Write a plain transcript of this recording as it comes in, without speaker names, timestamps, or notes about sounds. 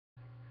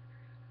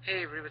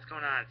Hey everybody, what's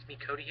going on? It's me,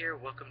 Cody here.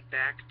 Welcome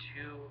back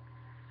to,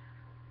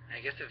 I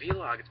guess, a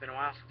vlog. It's been a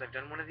while since I've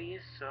done one of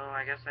these, so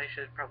I guess I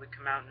should probably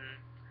come out and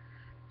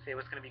say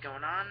what's going to be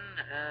going on.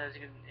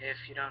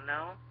 If you don't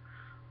know,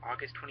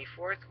 August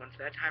 24th, once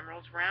that time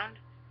rolls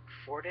around,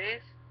 4 days,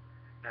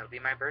 that'll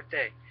be my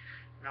birthday.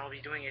 And I'll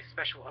be doing a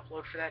special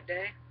upload for that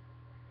day,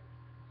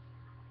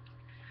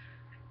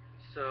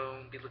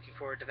 so be looking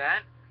forward to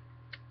that.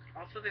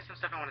 Also, there's some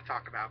stuff I want to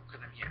talk about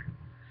because I'm here.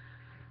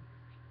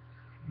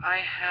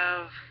 I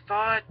have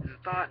thought and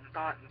thought and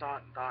thought and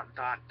thought and thought and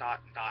thought and thought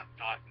and thought and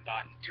thought and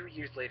thought and 2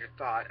 years later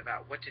thought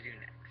about what to do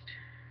next.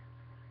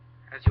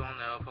 As you all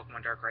know,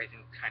 Pokemon Dark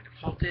Rising kind of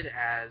halted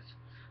as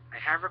I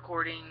have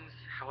recordings,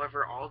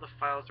 however all the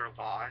files are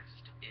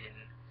lost in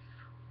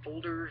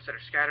folders that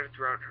are scattered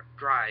throughout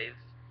drives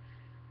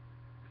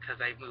because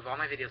I move all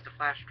my videos to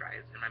flash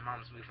drives and my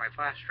mom's moved my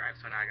flash drive,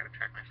 so now I gotta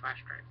track my flash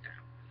drives down.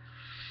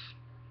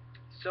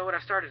 So what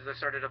I've started is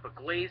I've started up a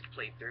glazed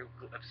playthrough.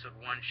 Episode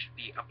 1 should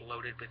be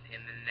uploaded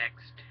within the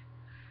next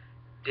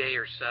day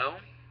or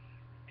so.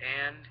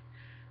 And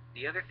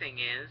the other thing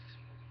is,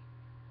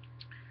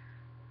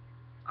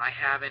 I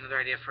have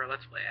another idea for a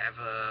Let's Play. I have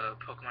a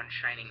Pokemon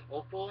Shining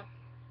Opal.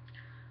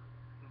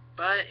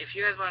 But if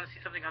you guys want to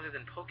see something other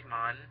than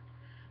Pokemon,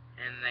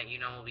 and that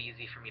you know will be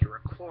easy for me to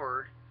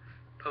record,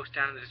 post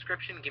down in the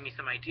description, give me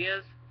some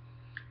ideas.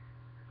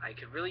 I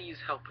could really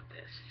use help with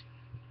this.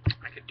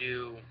 I could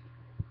do,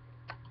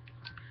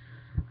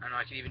 I don't know,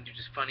 I could even do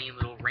just funny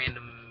little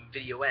random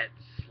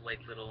videoettes, like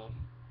little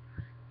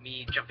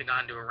me jumping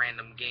onto a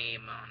random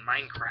game on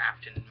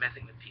Minecraft and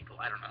messing with people.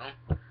 I don't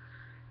know.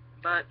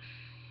 But,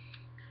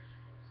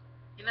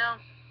 you know,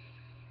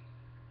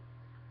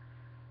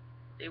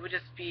 it would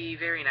just be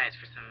very nice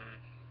for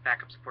some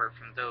backup support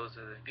from those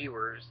of the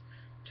viewers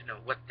to know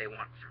what they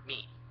want from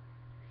me.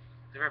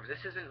 Remember,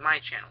 this isn't my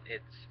channel,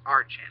 it's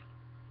our channel,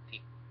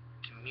 the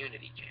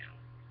community channel.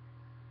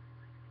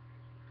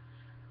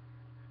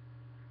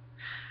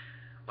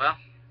 Well,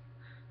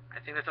 I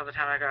think that's all the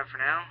time I got for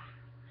now.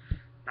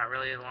 Not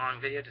really a long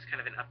video, just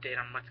kind of an update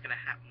on what's going to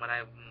happen, what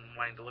I'm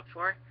wanting to look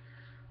for.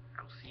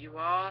 I will see you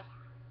all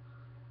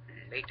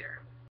later.